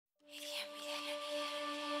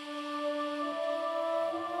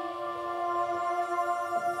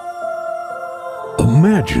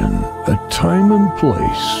Imagine a time and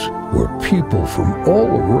place where people from all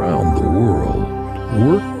around the world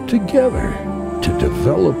work together to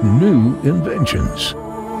develop new inventions,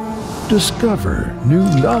 discover new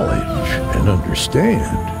knowledge, and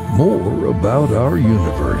understand more about our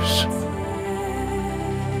universe.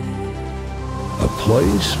 A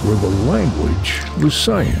place where the language was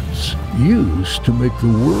science, used to make the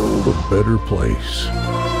world a better place.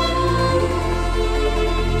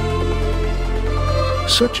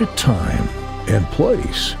 Such a time and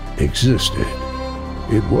place existed.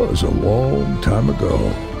 It was a long time ago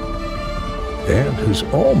and has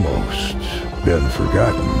almost been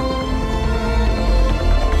forgotten.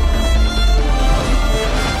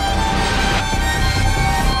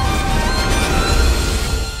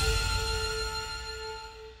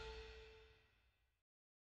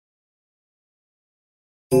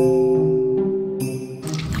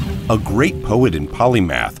 A great poet and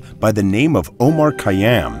polymath by the name of Omar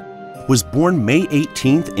Khayyam was born May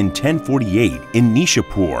 18th in 1048 in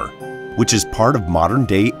Nishapur, which is part of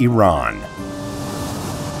modern-day Iran.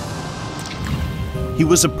 He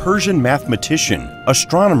was a Persian mathematician,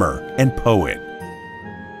 astronomer, and poet.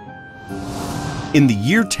 In the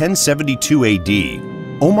year 1072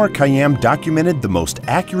 AD, Omar Khayyam documented the most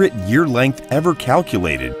accurate year length ever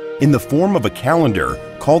calculated in the form of a calendar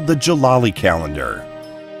called the Jalali calendar.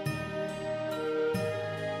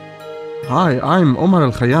 Hi, I'm Omar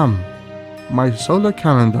al-Khayyam. My solar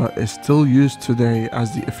calendar is still used today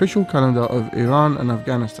as the official calendar of Iran and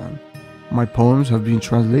Afghanistan. My poems have been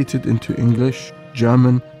translated into English,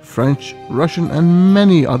 German, French, Russian, and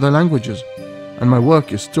many other languages, and my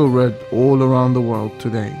work is still read all around the world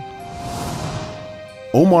today.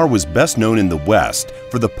 Omar was best known in the West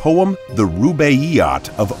for the poem The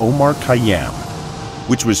Rubaiyat of Omar Khayyam,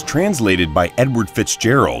 which was translated by Edward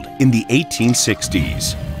Fitzgerald in the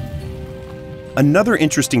 1860s. Another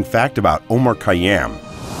interesting fact about Omar Khayyam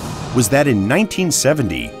was that in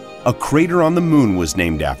 1970, a crater on the moon was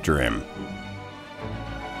named after him.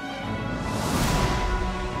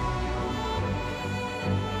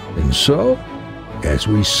 And so, as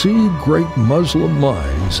we see great Muslim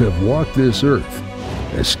minds have walked this earth,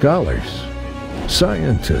 as scholars,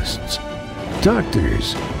 scientists,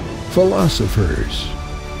 doctors, philosophers,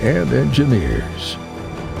 and engineers,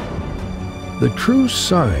 the true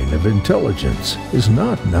sign of intelligence is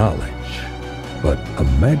not knowledge, but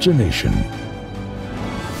imagination.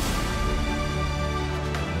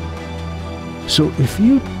 So if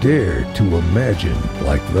you dare to imagine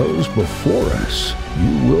like those before us,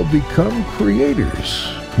 you will become creators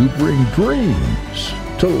who bring dreams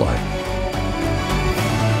to life.